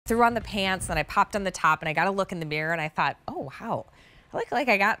threw on the pants, and I popped on the top, and I got a look in the mirror, and I thought, oh, wow, I look like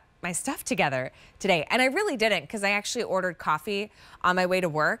I got my stuff together today. And I really didn't, because I actually ordered coffee on my way to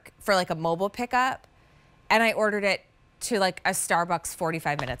work for like a mobile pickup, and I ordered it to like a Starbucks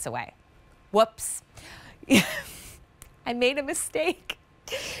 45 minutes away. Whoops. I made a mistake.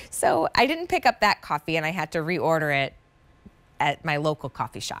 So I didn't pick up that coffee, and I had to reorder it at my local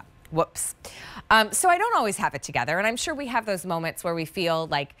coffee shop. Whoops. So I don't always have it together, and I'm sure we have those moments where we feel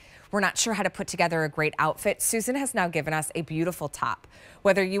like we're not sure how to put together a great outfit. Susan has now given us a beautiful top.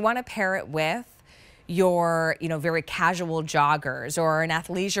 Whether you want to pair it with your, very casual joggers or an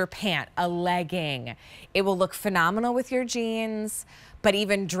athleisure pant, a legging, it will look phenomenal with your jeans. But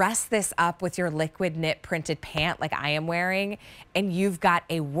even dress this up with your liquid knit printed pant like I am wearing, and you've got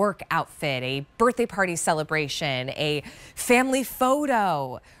a work outfit, a birthday party celebration, a family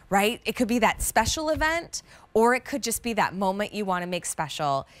photo, right? It could be that special event, or it could just be that moment you want to make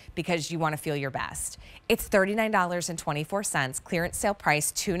special because you want to feel your best. It's $39.24, clearance sale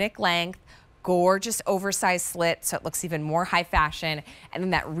price, tunic length, gorgeous oversized slit so it looks even more high fashion, and then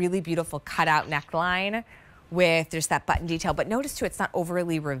that really beautiful cutout neckline with just that button detail. But notice too, it's not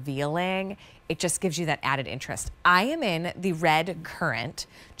overly revealing. It just gives you that added interest. I am in the red currant,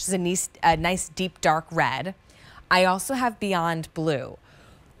 which is a nice deep dark red. I also have Beyond Blue.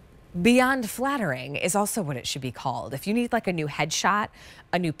 Beyond Flattering is also what it should be called. If you need like a new headshot,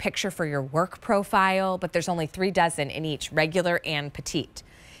 a new picture for your work profile, but there's only 3 dozen in each, regular and petite.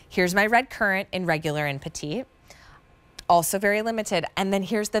 Here's my red currant in regular and petite. Also very limited. And then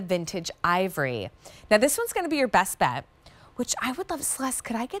here's the vintage ivory. Now this one's gonna be your best bet, which I would love. Celeste,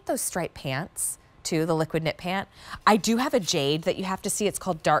 could I get those striped pants too, the liquid knit pant? I do have a jade that you have to see. It's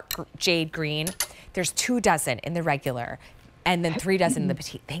called dark jade green. There's 2 dozen in the regular and then 3 dozen in the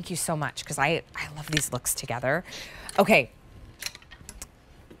petite. Thank you so much, because I love these looks together. Okay,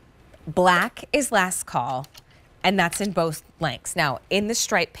 black is last call, and that's in both lengths. Now in the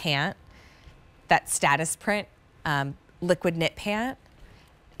striped pant, that status print, liquid knit pant,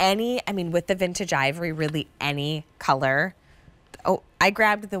 with the vintage ivory, really any color. Oh, I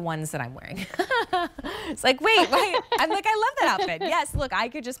grabbed the ones that I'm wearing. It's like, wait. I'm like, I love that outfit. Yes, look, I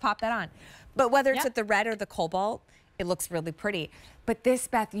could just pop that on. But whether it's with the red or the cobalt, it looks really pretty. But this,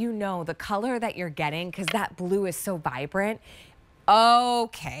 Beth, the color that you're getting, because that blue is so vibrant.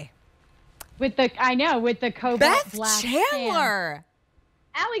 Okay. With the cobalt Beth black Chandler.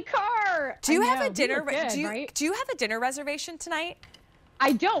 Allie Carr. Do you have a dinner? Right? Do you have a dinner reservation tonight?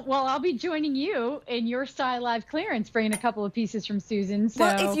 I don't. Well, I'll be joining you in your Style Live clearance, bringing a couple of pieces from Susan. So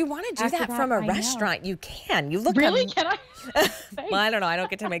well, if you want to do that from a restaurant, you can. You look really? Can I? Well, I don't know. I don't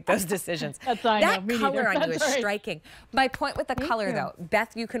get to make those decisions. That color on you is striking. My point with the color, though,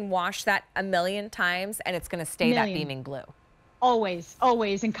 Beth, you can wash that a million times, and it's going to stay that beaming blue. Always,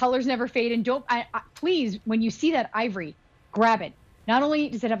 always, and colors never fade. And don't please, when you see that ivory, grab it. Not only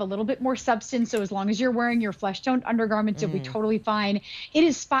does it have a little bit more substance, so as long as you're wearing your flesh toned undergarments, you'll be totally fine. It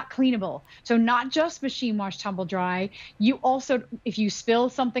is spot cleanable. So not just machine wash, tumble dry. You also, if you spill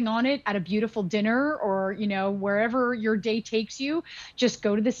something on it at a beautiful dinner or, wherever your day takes you, just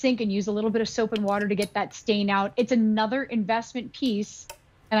go to the sink and use a little bit of soap and water to get that stain out. It's another investment piece.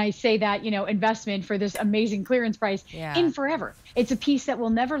 And I say that, investment for this amazing clearance price in forever. It's a piece that will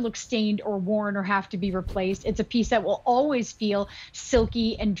never look stained or worn or have to be replaced. It's a piece that will always feel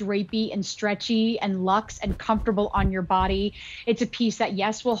silky and drapey and stretchy and luxe and comfortable on your body. It's a piece that,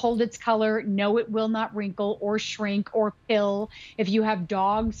 yes, will hold its color. No, it will not wrinkle or shrink or pill. If you have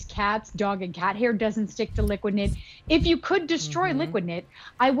dogs, cats, dog and cat hair doesn't stick to liquid knit. If you could destroy liquid knit,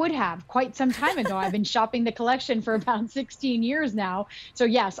 I would have quite some time ago. I've been shopping the collection for about 16 years now. So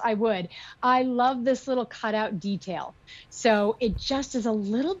yes, I would. I love this little cutout detail. So it just is a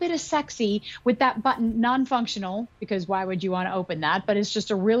little bit of sexy with that button, non-functional, because why would you want to open that? But it's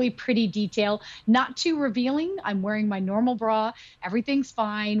just a really pretty detail, not too revealing. I'm wearing my normal bra. Everything's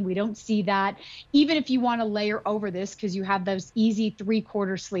fine. We don't see that. Even if you want to layer over this, because you have those easy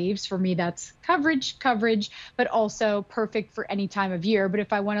 3/4 sleeves. For me, that's coverage, but also perfect for any time of year. But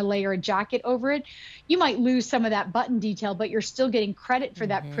if I want to layer a jacket over it, you might lose some of that button detail, but you're still getting credit for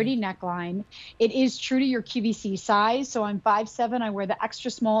that pretty neckline. It is true to your QVC size. So I'm 5'7". I wear the extra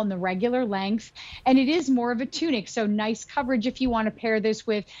small and the regular length, and it is more of a tunic. So nice coverage if you want to pair this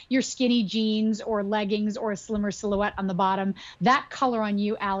with your skinny jeans or leggings or a slimmer silhouette on the bottom. That color on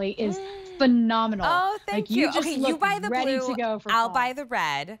you, Allie, is phenomenal. Oh, thank you. Okay, you buy the ready blue, to go for I'll fall. buy the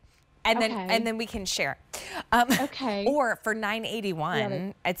red. And then we can share. Okay. Or for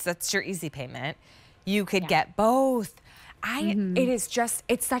 $9.81, that's your easy payment. You could get both. It is just,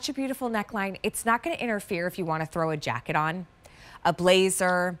 it's such a beautiful neckline. It's not going to interfere if you want to throw a jacket on. a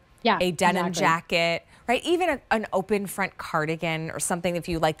blazer, Yeah, a denim exactly. jacket, right? Even an open front cardigan or something if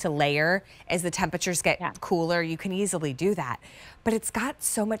you like to layer as the temperatures get Yeah. cooler, you can easily do that. But it's got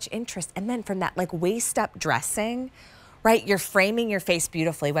so much interest. And then from that like waist up dressing, right? You're framing your face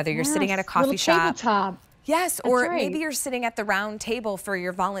beautifully, whether you're sitting at a Yes, coffee little shop. tabletop. Yes, That's or maybe right. you're sitting at the round table for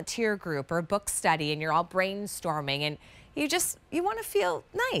your volunteer group or a book study and you're all brainstorming and you want to feel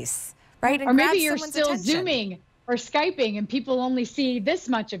nice, right? And Or maybe grab you're someone's still attention. Zooming or Skyping and people only see this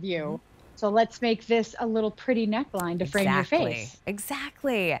much of you. So let's make this a little pretty neckline to frame your face.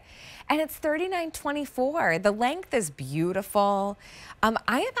 Exactly. And it's $39.24. The length is beautiful.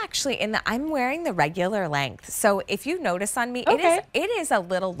 I am actually I'm wearing the regular length. So if you notice on me, Okay. it is a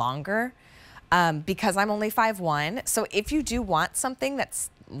little longer because I'm only 5'1". So if you do want something that's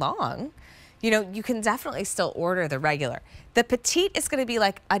long, you can definitely still order the regular. The petite is going to be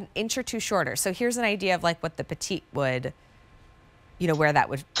like an inch or two shorter. So here's an idea of like what the petite would, where that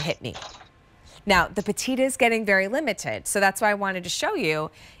would hit me. Now, the petite is getting very limited, so that's why I wanted to show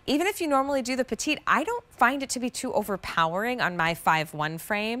you. Even if you normally do the petite, I don't find it to be too overpowering on my 5'1"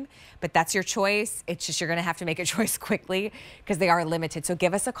 frame, but that's your choice. It's just you're going to have to make a choice quickly because they are limited. So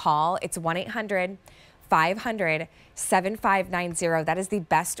give us a call. It's 1-800-500-7590. That is the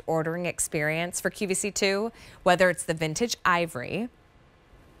best ordering experience for QVC2, whether it's the vintage ivory.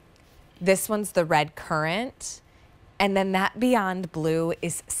 This one's the red currant. And then that beyond blue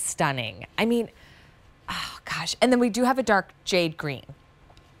is stunning. I mean, oh gosh. And then we do have a dark jade green,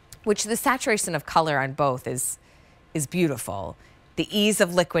 which the saturation of color on both is beautiful. The ease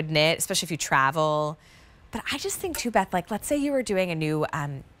of liquid knit, especially if you travel. But I just think too, Beth, like let's say you were doing a new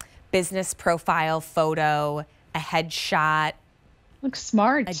business profile photo, a headshot. Looks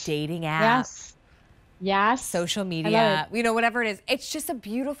smart. A dating app. Yes. Yes. Social media, whatever it is. It's just a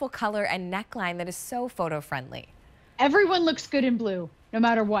beautiful color and neckline that is so photo friendly. Everyone looks good in blue, no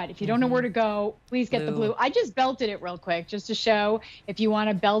matter what. If you don't know where to go, please get the blue. I just belted it real quick just to show if you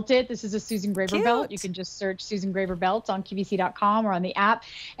want to belt it. This is a Susan Graver belt. You can just search Susan Graver belts on QVC.com or on the app.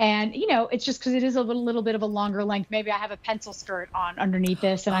 And, it's just because it is a little bit of a longer length. Maybe I have a pencil skirt on underneath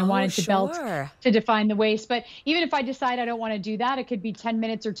this and I wanted to belt to define the waist. But even if I decide I don't want to do that, it could be 10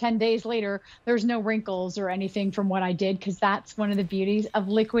 minutes or 10 days later. There's no wrinkles or anything from what I did because that's one of the beauties of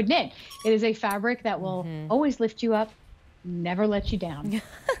liquid knit. It is a fabric that will always lift you up, never let you down.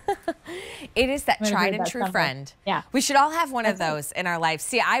 It is that tried and true friend. Yeah. We should all have one of those in our life.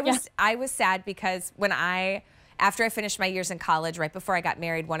 See, I was sad because after I finished my years in college, right before I got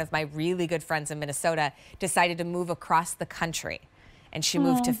married, one of my really good friends in Minnesota decided to move across the country. And she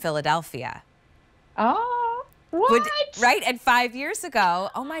moved to Philadelphia. Oh, what? Right? And 5 years ago,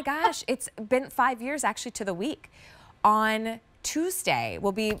 oh my gosh, it's been 5 years actually to the week. On Tuesday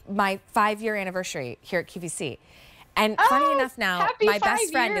will be my 5-year anniversary here at QVC. And funny enough now, my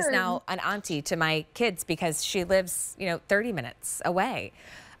best friend is now an auntie to my kids because she lives, 30 minutes away.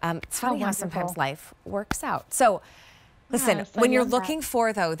 It's funny how sometimes life works out. So listen, when you're looking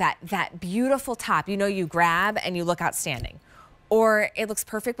for, though, that beautiful top, you grab and you look outstanding, or it looks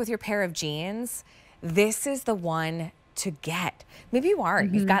perfect with your pair of jeans, this is the one to get. Maybe you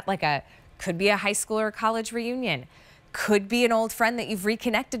aren't. You've got could be a high school or college reunion. Could be an old friend that you've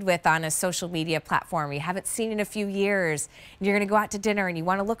reconnected with on a social media platform you haven't seen in a few years. And you're going to go out to dinner and you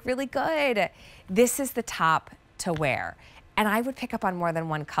want to look really good. This is the top to wear. And I would pick up on more than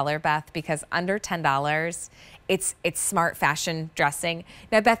one color, Beth, because under $10, it's smart fashion dressing.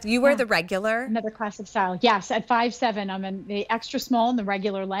 Now, Beth, you wear the regular. Another classic style. Yes, at 5'7", I'm in the extra small and the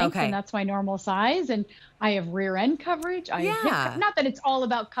regular length, and that's my normal size. And I have rear end coverage. I have not that it's all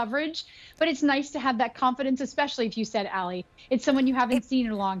about coverage, but it's nice to have that confidence, especially if you said, Allie, it's someone you haven't seen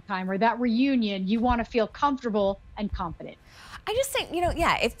in a long time, or that reunion, you want to feel comfortable and confident. I just think,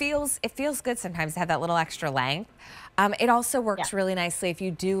 it feels good sometimes to have that little extra length. It also works really nicely if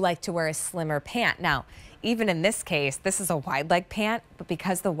you do like to wear a slimmer pant. Now, even in this case, this is a wide leg pant, but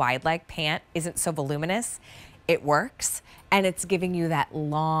because the wide leg pant isn't so voluminous, it works, and it's giving you that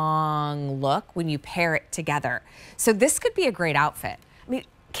long look when you pair it together. So this could be a great outfit. I mean,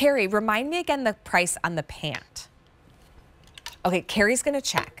 Carrie, remind me again the price on the pant. Okay, Carrie's gonna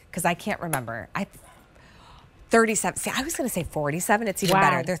check because I can't remember. 37. See, I was gonna say 47. It's even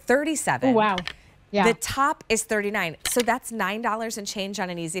better. They're 37. Oh, wow. Yeah. The top is 39. So that's $9 and change on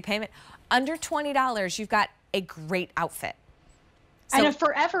an easy payment. Under $20, you've got a great outfit. So, and a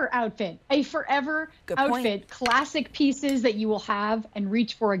forever outfit, outfit, classic pieces that you will have and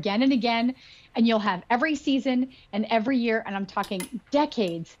reach for again and again. And you'll have every season and every year, and I'm talking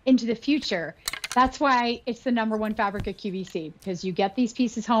decades into the future. That's why it's the #1 fabric at QVC, because you get these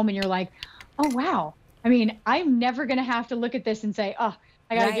pieces home and you're like, oh, wow, I mean, I'm never going to have to look at this and say, oh,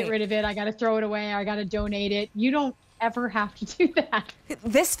 I got to get Right. rid of it. I got to throw it away. I got to donate it. You don't ever have to do that.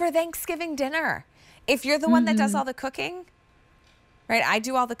 This for Thanksgiving dinner. If you're the one that does Hmm. all the cooking, right? I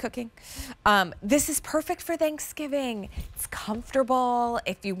do all the cooking. This is perfect for Thanksgiving. It's comfortable.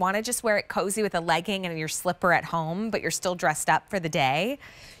 If you want to just wear it cozy with a legging and your slipper at home, but you're still dressed up for the day,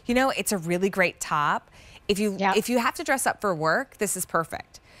 you know, it's a really great top. If you Yeah. if you have to dress up for work, this is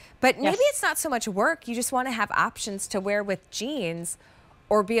perfect. But maybe Yes. it's not so much work. You just want to have options to wear with jeans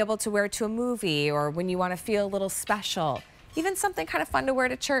or be able to wear to a movie or when you want to feel a little special. Even something kind of fun to wear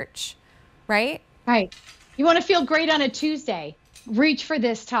to church, right? Right. You want to feel great on a Tuesday. Reach for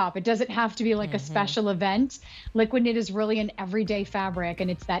this top. It doesn't have to be like a special event. Liquid knit is really an everyday fabric, and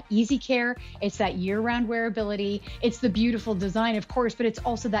it's that easy care. It's that year-round wearability. It's the beautiful design, of course, but it's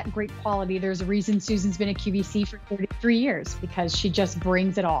also that great quality. There's a reason Susan's been a QVC for 33 years because she just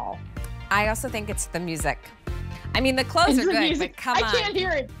brings it all. I also think it's the music. I mean, the clothes It's are the good, music. but come I on. can't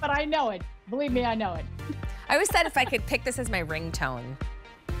hear it, but I know it. Believe me, I know it. I always said if I could pick this as my ringtone.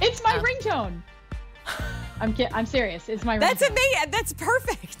 It's my Oh. ringtone. I'm serious. It's my That's ringtone. amazing. That's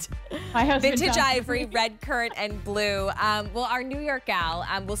perfect. My husband Vintage tells me. ivory, red currant, and blue. Well, our New York gal,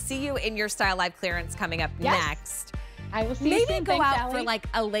 we'll see you in your Style Live clearance coming up Yes. next. I will see you Maybe soon. go Thanks, out Allie. for like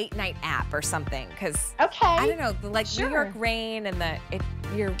a late night app or something, because Okay. I don't know, like Sure. New York rain and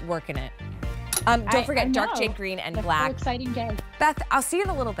you're working it. I Don't forget dark know. jade green and That's black. so exciting day. Beth, I'll see you in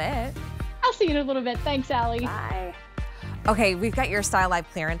a little bit. I'll see you in a little bit. Thanks, Allie. Bye. Okay, we've got your Style Live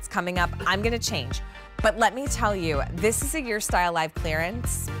clearance coming up. I'm gonna change, but let me tell you, this is a Your Style Live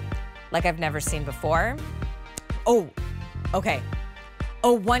clearance like I've never seen before. Oh, okay.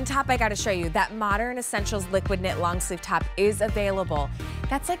 Oh, one top I gotta show you. That Modern Essentials liquid knit long sleeve top is available.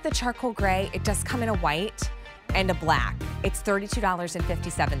 That's like the charcoal gray. It does come in a white and a black. It's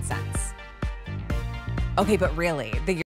 $32.57. Okay, but really, the